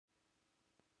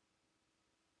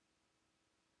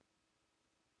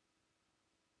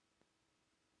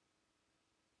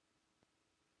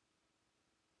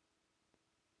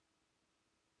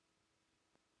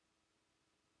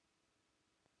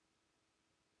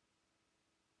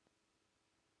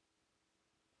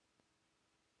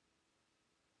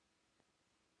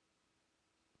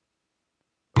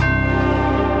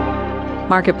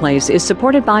Marketplace is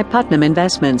supported by Putnam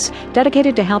Investments,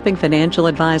 dedicated to helping financial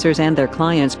advisors and their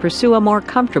clients pursue a more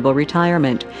comfortable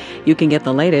retirement. You can get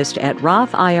the latest at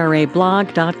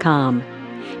RothIRAblog.com.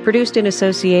 Produced in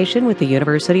association with the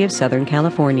University of Southern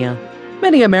California.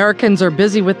 Many Americans are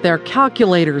busy with their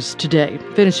calculators today,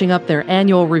 finishing up their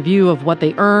annual review of what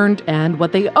they earned and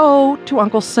what they owe to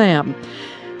Uncle Sam.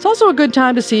 It's also a good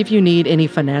time to see if you need any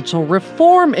financial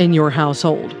reform in your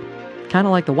household, kind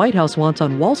of like the White House wants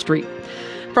on Wall Street.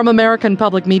 From American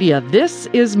Public Media, this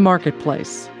is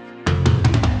Marketplace.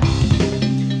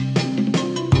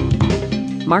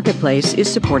 Marketplace is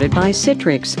supported by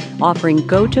Citrix, offering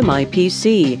Go to My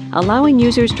PC, allowing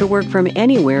users to work from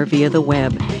anywhere via the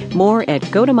web. More at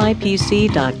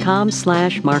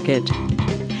gotomypc.com/market.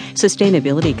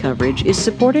 Sustainability coverage is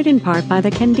supported in part by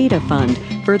the Candida Fund,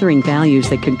 furthering values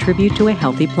that contribute to a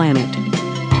healthy planet.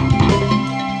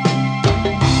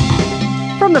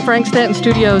 From the Frank Stanton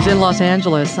Studios in Los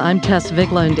Angeles, I'm Tess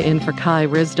Vigland in for Kai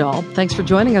Ryssdal. Thanks for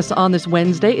joining us on this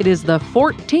Wednesday. It is the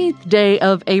 14th day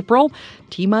of April,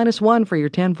 T-1 for your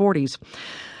 1040s.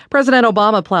 President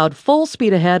Obama plowed full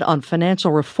speed ahead on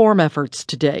financial reform efforts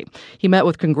today. He met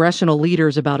with congressional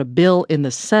leaders about a bill in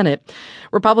the Senate.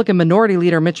 Republican Minority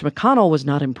Leader Mitch McConnell was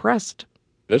not impressed.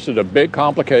 This is a big,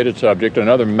 complicated subject,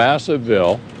 another massive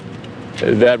bill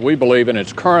that we believe in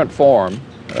its current form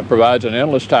provides an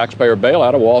endless taxpayer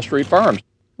bailout of Wall Street firms.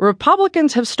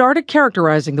 Republicans have started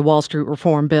characterizing the Wall Street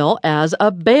reform bill as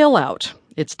a bailout.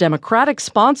 Its Democratic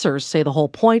sponsors say the whole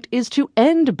point is to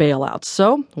end bailouts.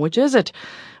 So, which is it?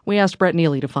 We asked Brett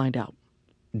Neely to find out.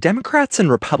 Democrats and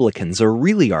Republicans are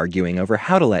really arguing over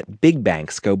how to let big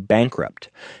banks go bankrupt.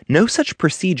 No such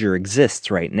procedure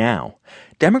exists right now.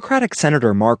 Democratic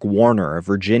Senator Mark Warner of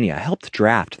Virginia helped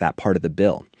draft that part of the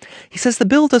bill. He says the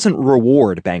bill doesn't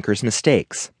reward bankers'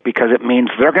 mistakes. Because it means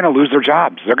they're going to lose their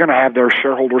jobs. They're going to have their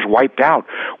shareholders wiped out.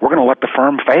 We're going to let the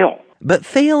firm fail. But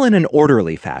fail in an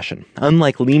orderly fashion,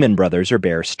 unlike Lehman Brothers or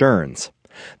Bear Stearns.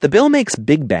 The bill makes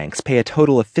big banks pay a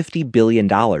total of $50 billion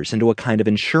into a kind of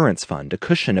insurance fund to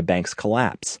cushion a bank's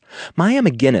collapse. Maya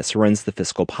McGinnis runs the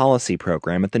fiscal policy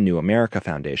program at the New America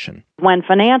Foundation. When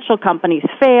financial companies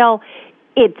fail,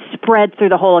 it spreads through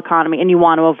the whole economy, and you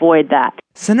want to avoid that.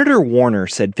 Senator Warner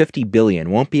said $50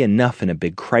 billion won't be enough in a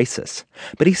big crisis,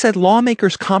 but he said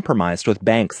lawmakers compromised with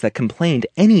banks that complained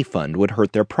any fund would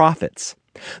hurt their profits.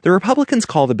 The Republicans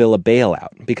call the bill a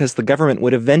bailout because the government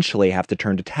would eventually have to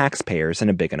turn to taxpayers in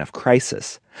a big enough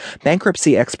crisis.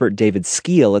 Bankruptcy expert David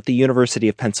Skeel at the University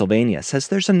of Pennsylvania says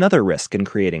there's another risk in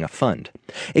creating a fund.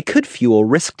 It could fuel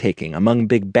risk-taking among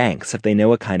big banks if they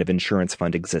know a kind of insurance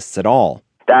fund exists at all.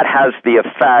 That has the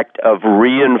effect of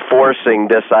reinforcing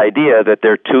this idea that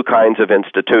there are two kinds of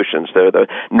institutions. There are the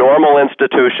normal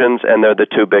institutions and they're the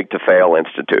too big to fail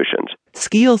institutions.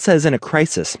 Skeel says in a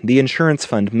crisis, the insurance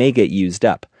fund may get used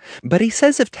up. But he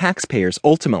says if taxpayers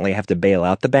ultimately have to bail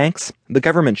out the banks, the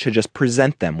government should just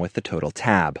present them with the total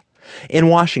tab. In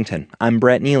Washington, I'm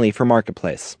Brett Neely for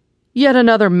Marketplace. Yet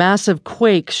another massive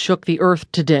quake shook the earth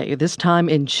today, this time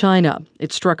in China.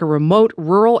 It struck a remote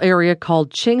rural area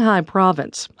called Qinghai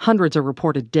Province. Hundreds are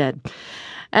reported dead.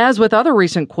 As with other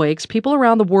recent quakes, people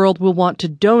around the world will want to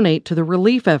donate to the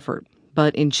relief effort.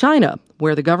 But in China,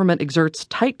 where the government exerts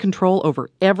tight control over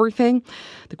everything,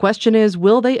 the question is,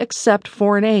 will they accept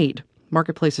foreign aid?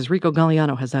 Marketplace's Rico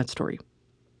Galliano has that story.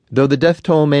 Though the death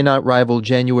toll may not rival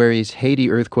January's Haiti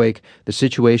earthquake, the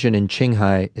situation in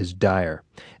Qinghai is dire.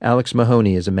 Alex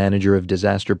Mahoney is a manager of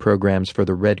disaster programs for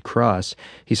the Red Cross.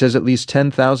 He says at least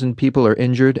 10,000 people are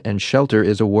injured and shelter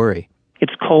is a worry.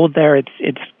 It's cold there. It's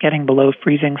getting below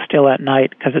freezing still at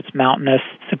night because it's mountainous.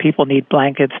 So people need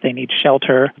blankets, they need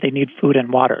shelter, they need food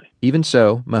and water. Even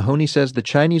so, Mahoney says the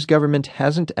Chinese government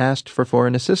hasn't asked for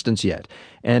foreign assistance yet,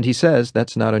 and he says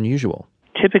that's not unusual.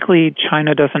 Typically,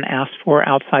 China doesn't ask for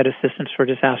outside assistance for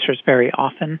disasters very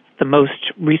often. The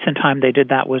most recent time they did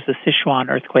that was the Sichuan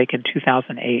earthquake in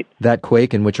 2008. That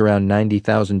quake, in which around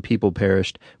 90,000 people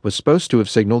perished, was supposed to have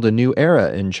signaled a new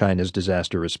era in China's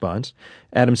disaster response.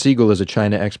 Adam Siegel is a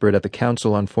China expert at the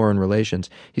Council on Foreign Relations.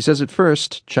 He says at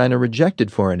first, China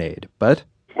rejected foreign aid, but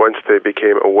once they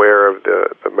became aware of the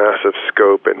massive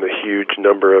scope and the huge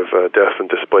number of deaths and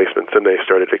displacements, then they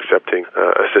started accepting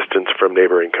assistance from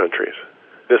neighboring countries.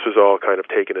 This was all kind of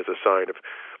taken as a sign of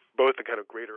both the kind of greater